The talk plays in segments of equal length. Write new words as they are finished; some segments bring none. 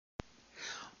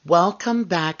Welcome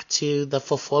back to the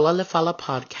Fofola Lefala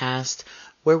podcast,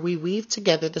 where we weave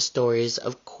together the stories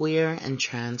of queer and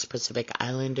trans Pacific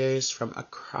Islanders from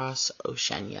across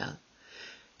Oceania.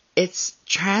 It's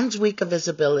Trans Week of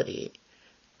Visibility,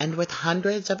 and with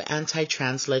hundreds of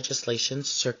anti-trans legislation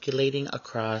circulating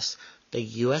across the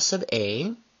US of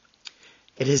A,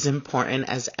 it is important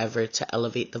as ever to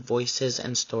elevate the voices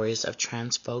and stories of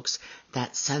trans folks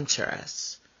that center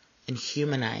us and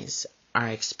humanize our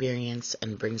experience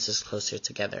and brings us closer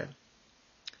together.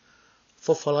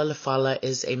 Fofola Lefala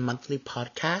is a monthly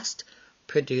podcast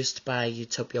produced by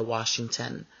Utopia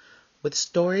Washington with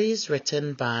stories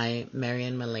written by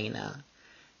Marian Milena.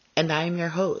 And I am your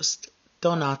host,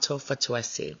 Donato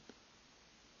Fatuesi.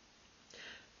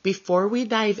 Before we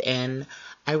dive in,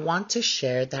 I want to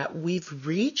share that we've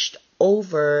reached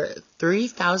over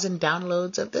 3,000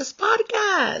 downloads of this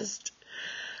podcast.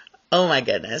 Oh my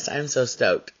goodness, I'm so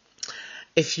stoked.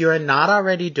 If you are not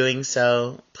already doing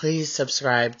so, please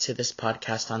subscribe to this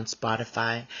podcast on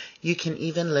Spotify. You can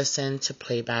even listen to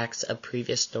playbacks of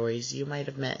previous stories you might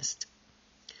have missed.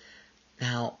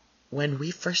 Now, when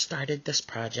we first started this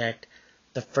project,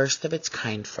 the first of its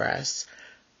kind for us,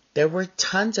 there were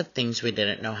tons of things we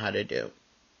didn't know how to do.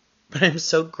 But I'm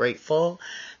so grateful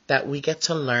that we get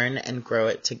to learn and grow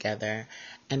it together.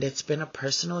 And it's been a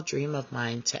personal dream of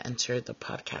mine to enter the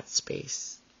podcast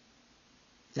space.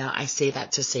 Now, I say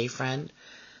that to say, friend,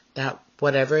 that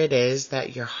whatever it is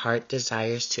that your heart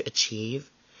desires to achieve,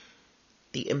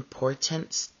 the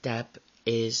important step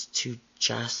is to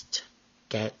just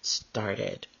get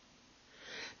started.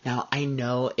 Now, I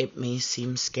know it may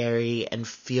seem scary and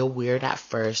feel weird at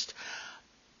first,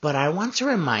 but I want to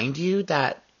remind you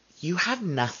that you have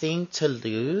nothing to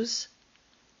lose,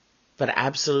 but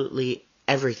absolutely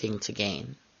everything to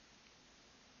gain.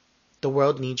 The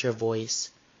world needs your voice,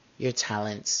 your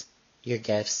talents, your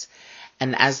gifts.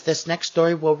 And as this next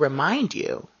story will remind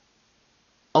you,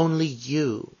 only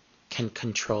you can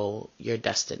control your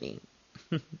destiny.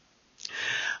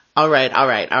 All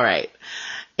right.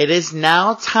 It is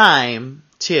now time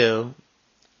to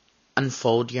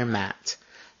unfold your mat.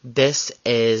 This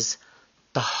is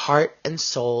the heart and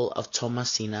soul of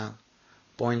Tomasina,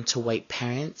 born to white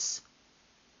parents,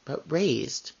 but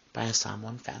raised by a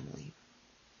Sāmoan family.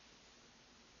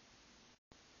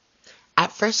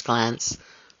 At first glance,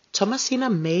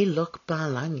 Tomasina may look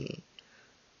Ba'alangi,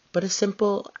 but a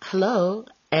simple hello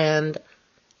and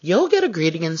you'll get a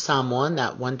greeting in Sāmoan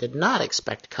that one did not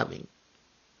expect coming.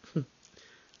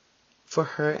 For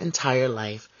her entire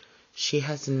life, she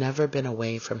has never been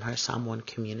away from her Sāmoan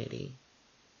community.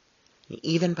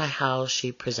 Even by how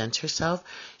she presents herself,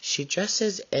 she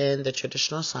dresses in the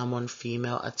traditional Sāmoan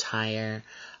female attire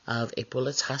of a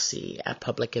pulatasi at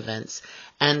public events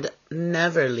and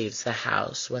never leaves the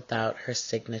house without her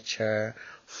signature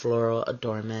floral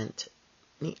adornment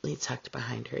neatly tucked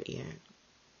behind her ear,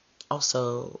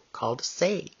 also called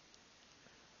say.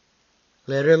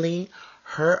 Literally,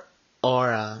 her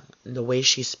aura, the way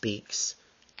she speaks,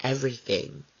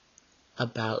 everything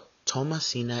about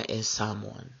Tomasina is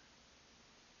Sāmoan.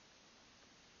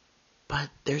 But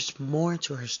there's more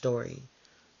to her story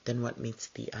than what meets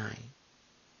the eye.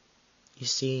 You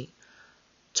see,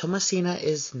 Tomasina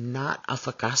is not a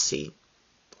fakasi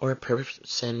or a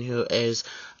person who is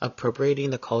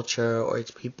appropriating the culture or its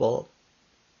people.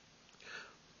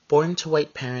 Born to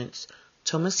white parents,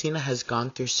 Tomasina has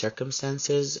gone through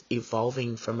circumstances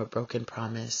evolving from a broken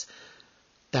promise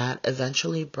that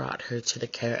eventually brought her to the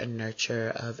care and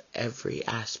nurture of every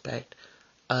aspect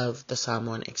of the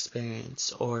Sāmoan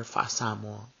experience, or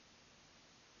Fa'Samoa.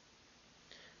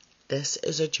 This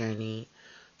is a journey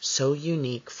so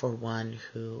unique for one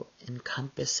who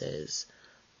encompasses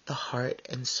the heart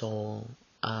and soul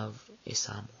of a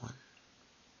Samoan.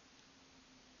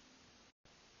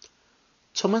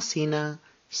 Tomasina,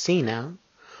 Sina,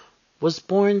 was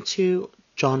born to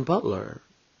John Butler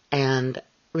and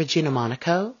Regina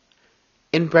Monaco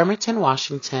in Bremerton,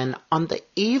 Washington on the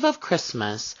eve of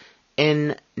Christmas in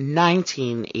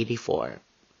 1984.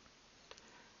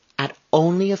 At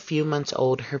only a few months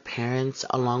old, her parents,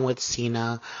 along with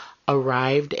Sina,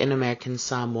 arrived in American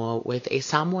Samoa with a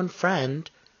Samoan friend,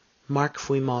 Mark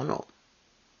Fuimono.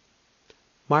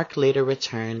 Mark later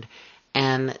returned,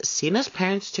 and Sina's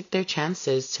parents took their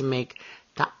chances to make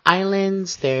the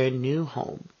islands their new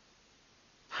home.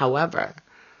 However,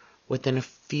 within a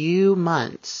few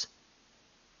months,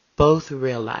 both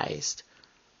realized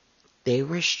they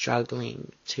were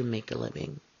struggling to make a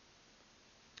living.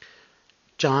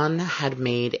 John had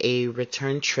made a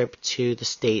return trip to the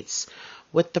States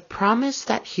with the promise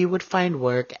that he would find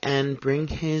work and bring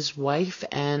his wife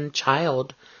and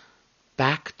child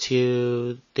back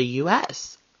to the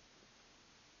U.S.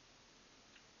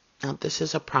 Now, this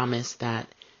is a promise that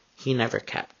he never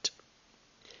kept.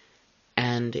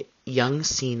 And young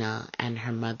Sina and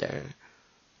her mother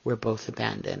were both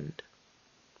abandoned.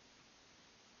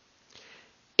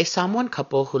 A Sāmoan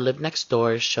couple who lived next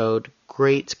door showed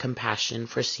great compassion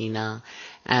for Sina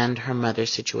and her mother's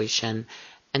situation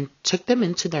and took them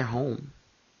into their home.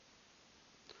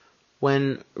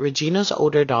 When Regina's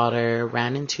older daughter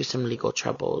ran into some legal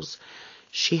troubles,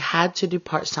 she had to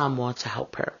depart Samoa to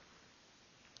help her.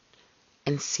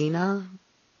 And Sina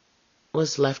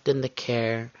was left in the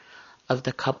care of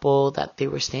the couple that they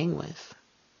were staying with.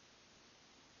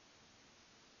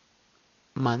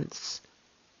 Months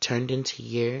turned into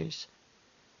years,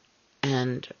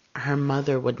 and her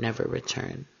mother would never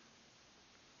return.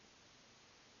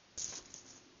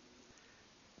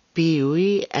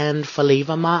 Biui and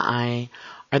Faleva Ma'ai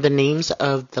are the names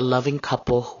of the loving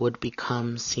couple who would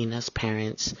become Sina's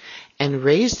parents and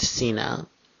raised Sina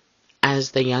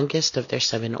as the youngest of their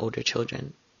 7 older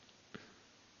children.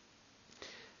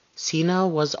 Sina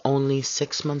was only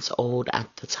 6 months old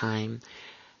at the time,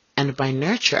 and by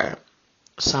nurture,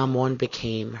 Sāmoan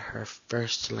became her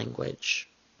first language.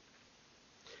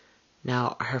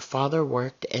 Now, her father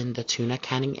worked in the tuna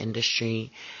canning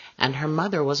industry, and her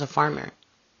mother was a farmer.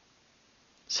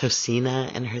 So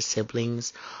Sina and her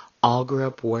siblings all grew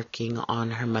up working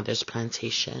on her mother's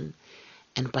plantation,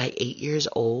 and by 8 years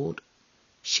old,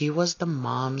 she was the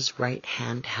mom's right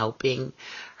hand helping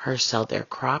her sell their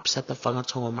crops at the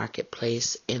Whangatonga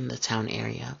marketplace in the town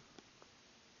area.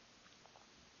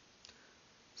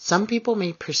 Some people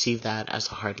may perceive that as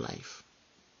a hard life,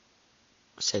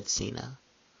 said Sina,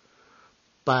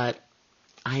 but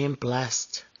I am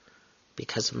blessed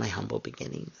because of my humble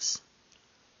beginnings.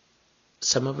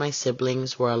 Some of my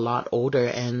siblings were a lot older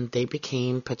and they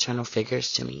became paternal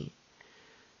figures to me,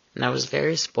 and I was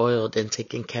very spoiled and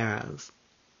taken care of.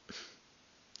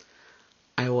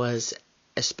 I was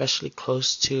especially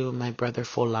close to my brother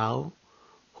Folau,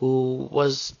 who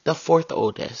was the 4th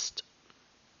oldest.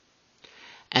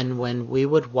 And when we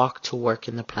would walk to work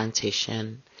in the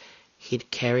plantation,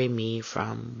 he'd carry me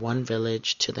from one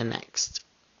village to the next.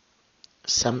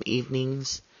 Some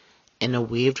evenings, in a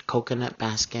weaved coconut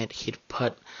basket, he'd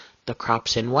put the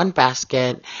crops in one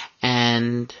basket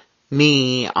and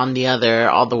me on the other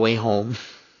all the way home.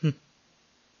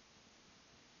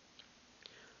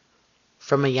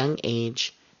 From a young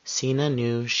age, Sina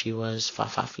knew she was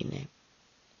fa'afafine.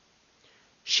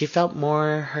 She felt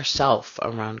more herself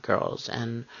around girls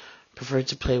and preferred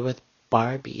to play with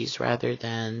Barbies rather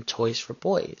than toys for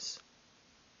boys.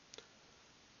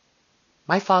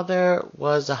 My father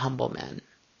was a humble man,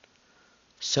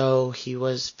 so he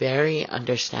was very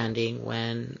understanding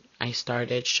when I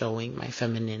started showing my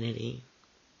femininity,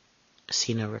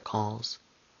 Sina recalls.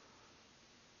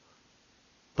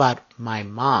 But my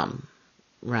mom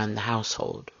ran the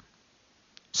household,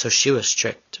 so she was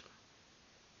strict.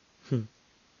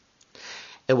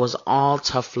 It was all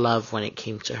tough love when it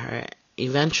came to her.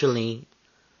 Eventually,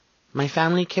 my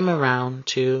family came around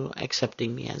to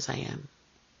accepting me as I am.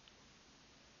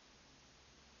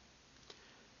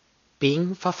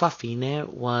 Being fa'afafine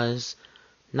was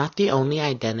not the only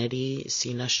identity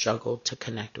Sina struggled to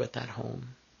connect with at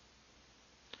home.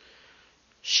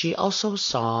 She also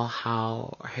saw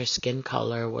how her skin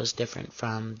color was different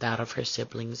from that of her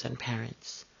siblings and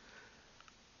parents.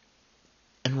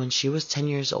 And when she was 10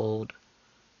 years old,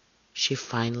 she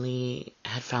finally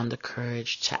had found the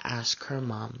courage to ask her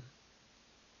mom,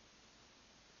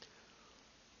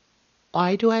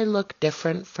 "Why do I look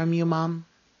different from you, Mom?"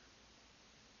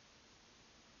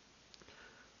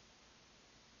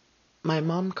 My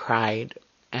mom cried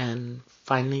and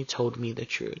finally told me the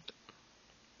truth.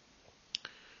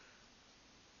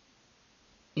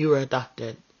 "You were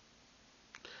adopted,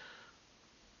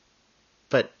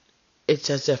 but it's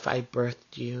as if I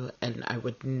birthed you and I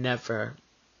would never,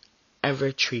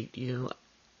 ever treat you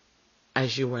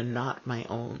as you were not my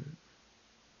own,"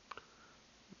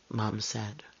 Mom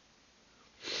said.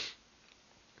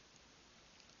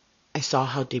 I saw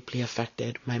how deeply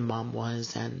affected my mom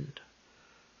was, and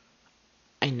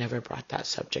I never brought that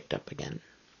subject up again.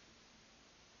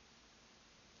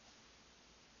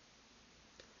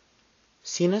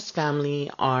 Sina's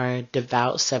family are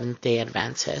devout Seventh-day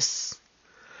Adventists,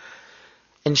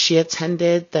 and she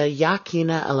attended the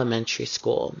Yakina Elementary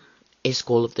School, a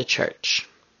school of the church.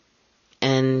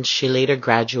 And she later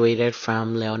graduated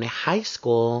from Leone High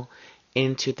School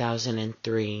in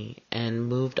 2003 and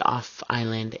moved off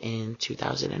island in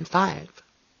 2005.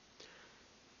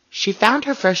 She found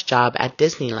her first job at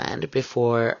Disneyland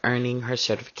before earning her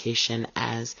certification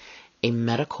as a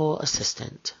medical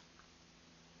assistant.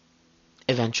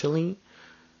 Eventually,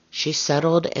 she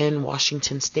settled in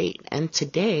Washington State and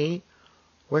today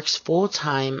works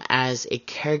full-time as a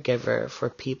caregiver for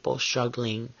people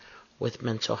struggling with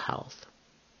mental health.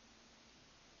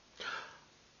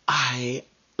 I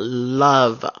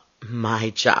love my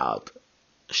job,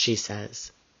 she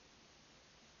says.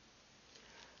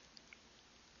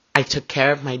 I took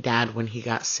care of my dad when he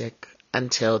got sick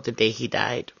until the day he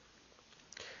died.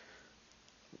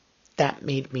 That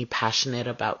made me passionate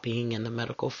about being in the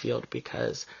medical field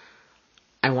because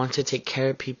I want to take care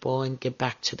of people and give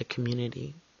back to the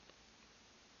community.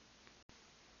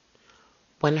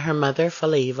 When her mother,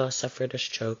 Falaiva, suffered a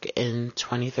stroke in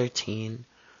 2013,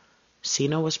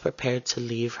 Sina was prepared to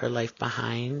leave her life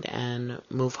behind and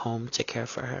move home to care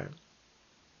for her.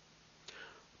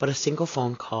 But a single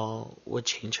phone call would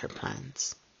change her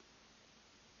plans.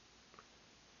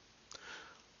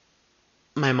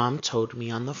 My mom told me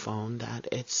on the phone that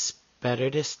it's better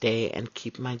to stay and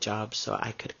keep my job so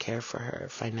I could care for her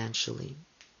financially.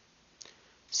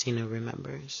 Sina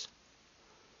remembers.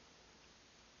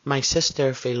 My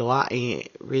sister, Feloai,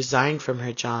 resigned from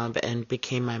her job and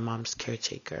became my mom's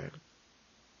caretaker.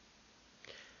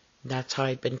 That's how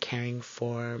I've been caring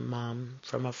for Mom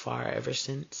from afar ever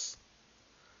since.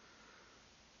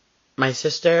 My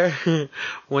sister,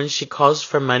 when she calls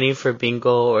for money for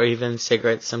bingo or even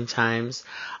cigarettes sometimes,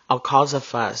 I'll cause a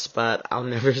fuss, but I'll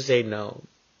never say no.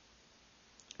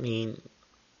 I mean,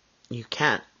 you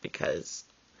can't because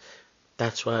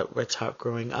that's what we're taught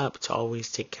growing up, to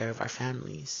always take care of our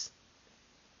families.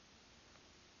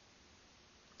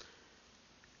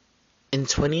 In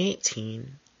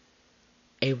 2018,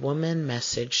 a woman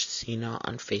messaged Sina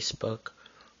on Facebook,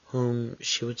 whom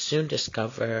she would soon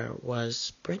discover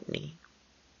was Brittany,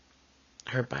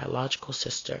 her biological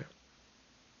sister.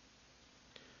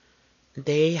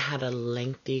 They had a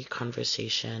lengthy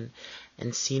conversation,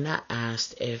 and Sina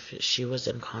asked if she was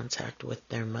in contact with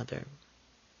their mother.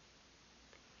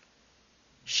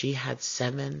 She had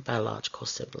 7 biological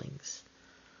siblings,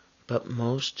 but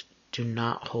most do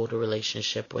not hold a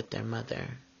relationship with their mother.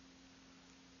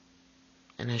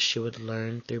 And as she would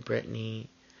learn through Brittany,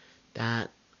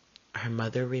 that her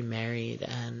mother remarried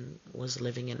and was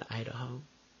living in Idaho.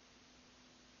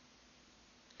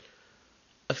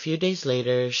 A few days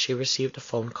later, she received a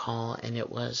phone call, and it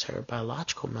was her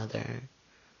biological mother,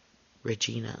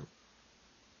 Regina.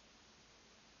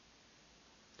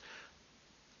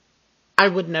 I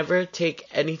would never take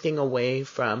anything away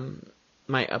from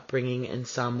my upbringing in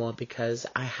Samoa because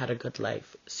I had a good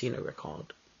life, Sina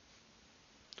recalled.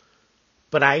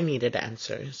 But I needed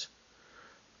answers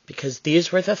because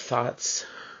these were the thoughts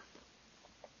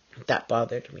that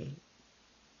bothered me.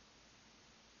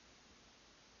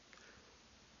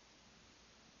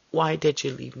 Why did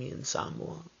you leave me in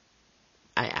Samoa?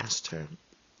 I asked her.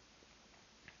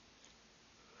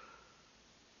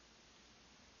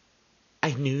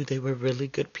 I knew they were really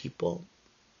good people,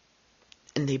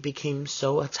 and they became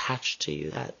so attached to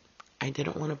you that I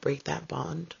didn't want to break that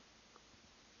bond.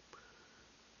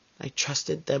 I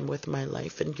trusted them with my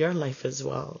life and your life as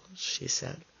well, she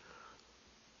said.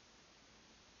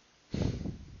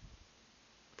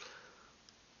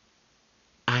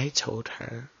 I told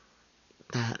her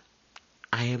that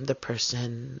I am the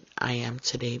person I am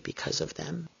today because of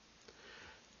them.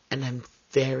 And I'm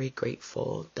very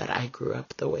grateful that I grew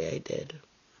up the way I did.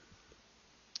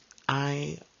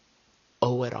 I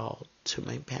owe it all to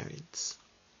my parents.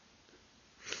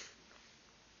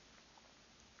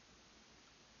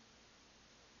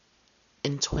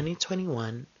 In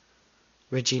 2021,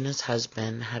 Regina's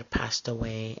husband had passed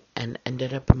away and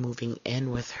ended up moving in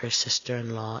with her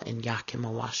sister-in-law in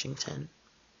Yakima, Washington.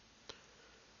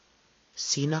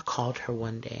 Sina called her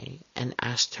one day and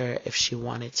asked her if she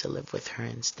wanted to live with her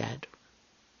instead.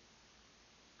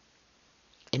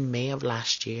 In May of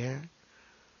last year,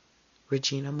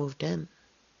 Regina moved in.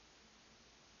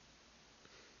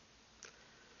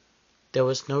 There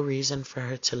was no reason for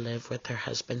her to live with her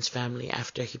husband's family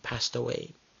after he passed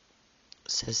away,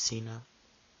 says Sina.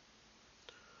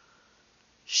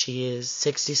 She is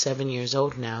 67 years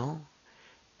old now,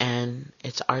 and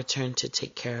it's our turn to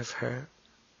take care of her.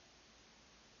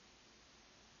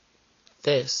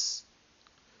 This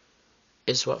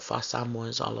is what Samoa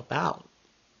is all about.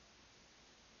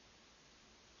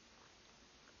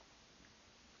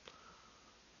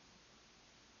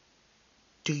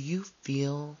 Do you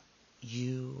feel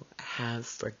you have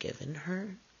forgiven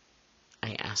her?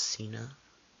 I asked Sina.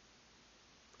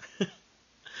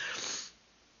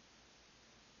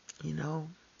 You know,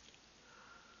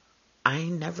 I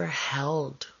never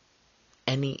held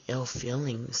any ill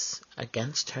feelings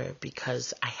against her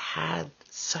because I had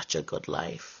such a good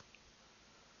life.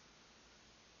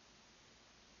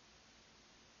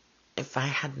 If I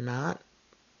had not,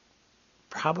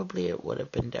 probably it would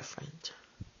have been different.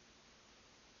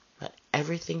 But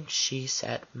everything she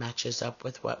said matches up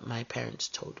with what my parents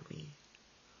told me.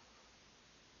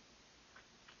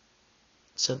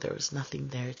 So there was nothing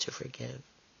there to forgive.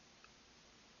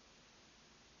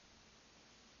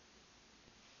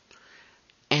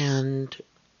 And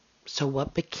so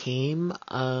what became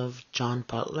of John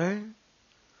Butler?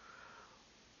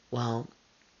 Well,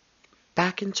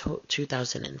 back in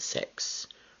 2006,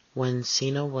 when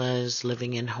Sina was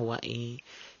living in Hawaii,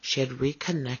 she had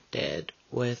reconnected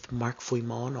with Mark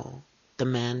Fuimono, the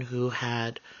man who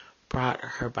had brought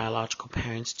her biological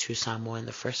parents to Samoa in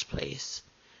the first place.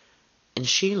 And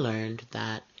she learned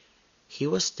that he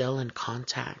was still in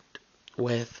contact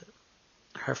with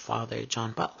her father,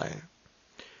 John Butler,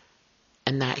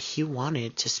 and that he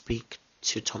wanted to speak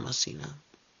to Tomasina.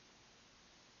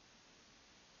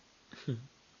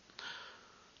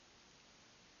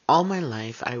 All my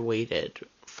life I waited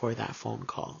for that phone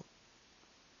call,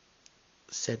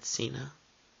 said Sina.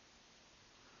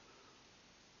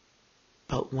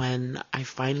 But when I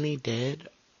finally did,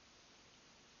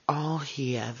 all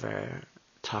he ever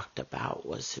talked about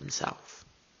was himself.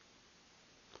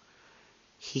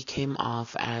 He came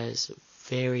off as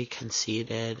very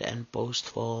conceited and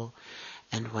boastful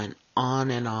and went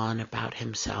on and on about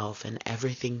himself and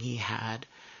everything he had,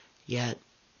 yet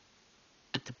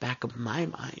at the back of my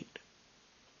mind,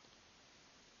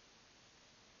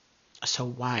 so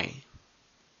why?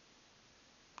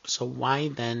 So why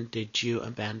then did you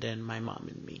abandon my mom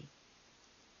and me?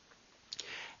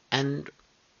 And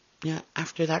yeah,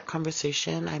 after that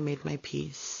conversation, I made my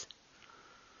peace.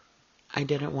 I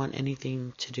didn't want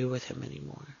anything to do with him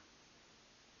anymore.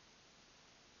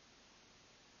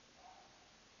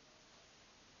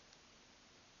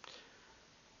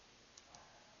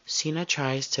 Sina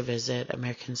tries to visit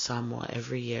American Samoa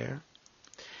every year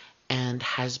and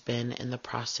has been in the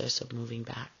process of moving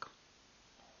back.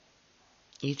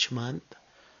 Each month,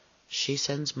 she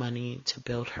sends money to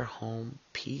build her home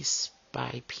piece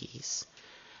by piece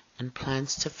and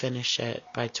plans to finish it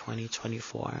by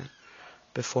 2024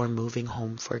 before moving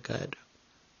home for good.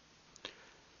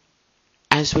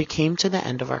 As we came to the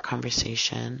end of our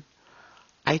conversation,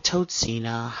 I told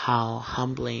Sina how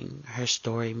humbling her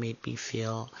story made me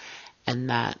feel and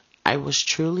that I was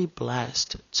truly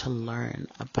blessed to learn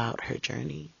about her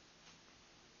journey.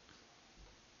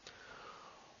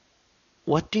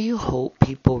 What do you hope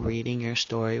people reading your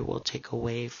story will take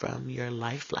away from your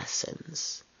life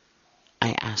lessons?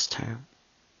 I asked her.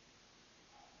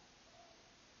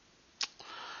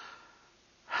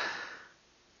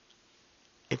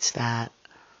 It's that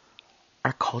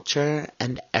our culture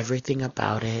and everything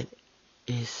about it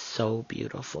is so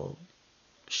beautiful,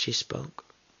 she spoke.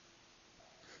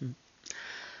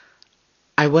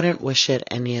 I wouldn't wish it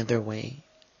any other way.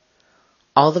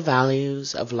 All the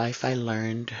values of life I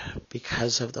learned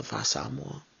because of the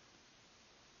Samoa.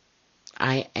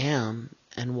 I am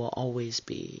and will always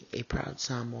be a proud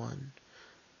Samoan.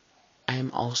 I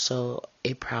am also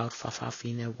a proud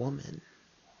Fa'afafine woman.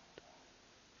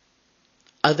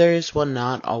 Others will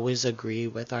not always agree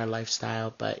with our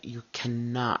lifestyle, but you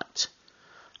cannot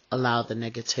allow the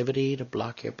negativity to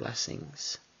block your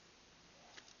blessings.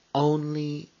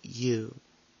 Only you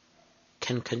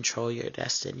can control your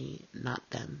destiny, not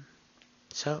them.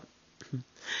 So,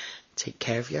 take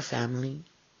care of your family,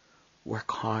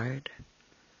 work hard,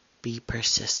 be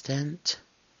persistent,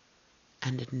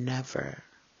 and never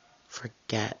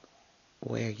forget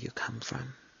where you come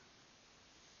from.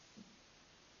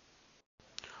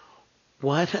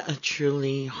 What a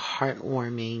truly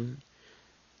heartwarming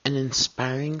and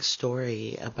inspiring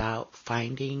story about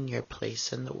finding your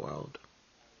place in the world.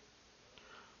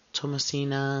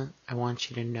 Tomasina, I want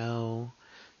you to know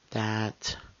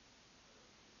that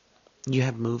you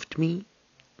have moved me,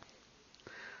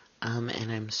 and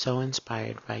I'm so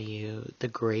inspired by you. The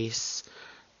grace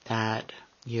that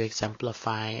you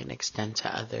exemplify and extend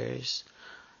to others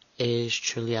is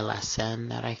truly a lesson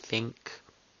that I think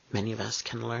many of us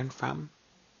can learn from.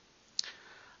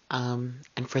 And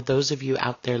for those of you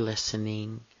out there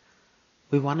listening,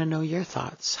 we want to know your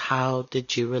thoughts. How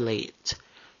did you relate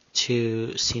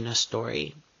to Sina's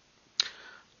story?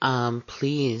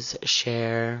 Please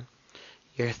share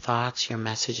your thoughts, your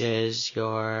messages,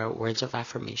 your words of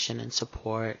affirmation and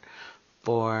support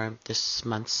for this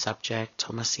month's subject,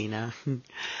 Tomasina,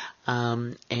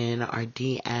 in our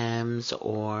DMs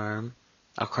or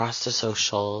across the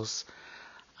socials.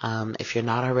 If you're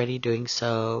not already doing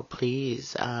so,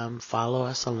 please follow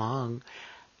us along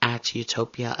at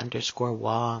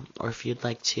utopia_wall, or if you'd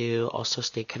like to also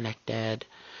stay connected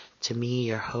to me,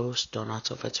 your host,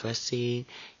 Donato Fatuesi,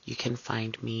 you can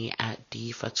find me at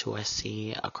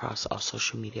dfatuesi across all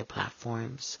social media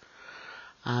platforms.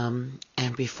 And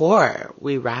before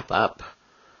we wrap up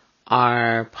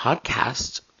our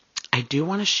podcast, I do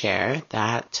want to share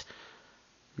that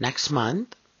next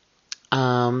month,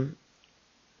 I'm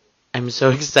so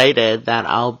excited that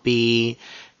I'll be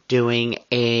doing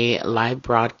a live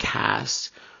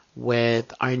broadcast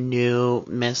with our new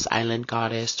Miss Island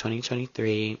Goddess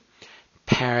 2023,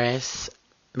 Paris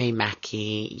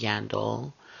Maymaki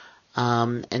Yandel.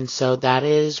 And so that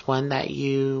is one that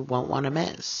you won't want to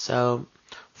miss. So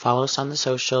follow us on the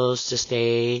socials to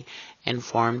stay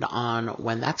informed on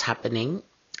when that's happening.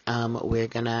 We're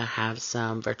going to have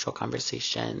some virtual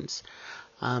conversations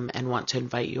and want to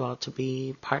invite you all to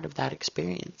be part of that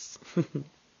experience.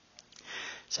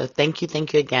 So thank you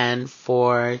again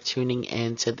for tuning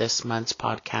in to this month's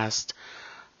podcast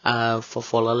of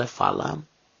Fofola Le Fala.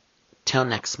 Till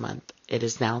next month, it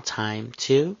is now time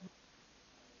to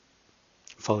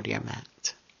fold your mat.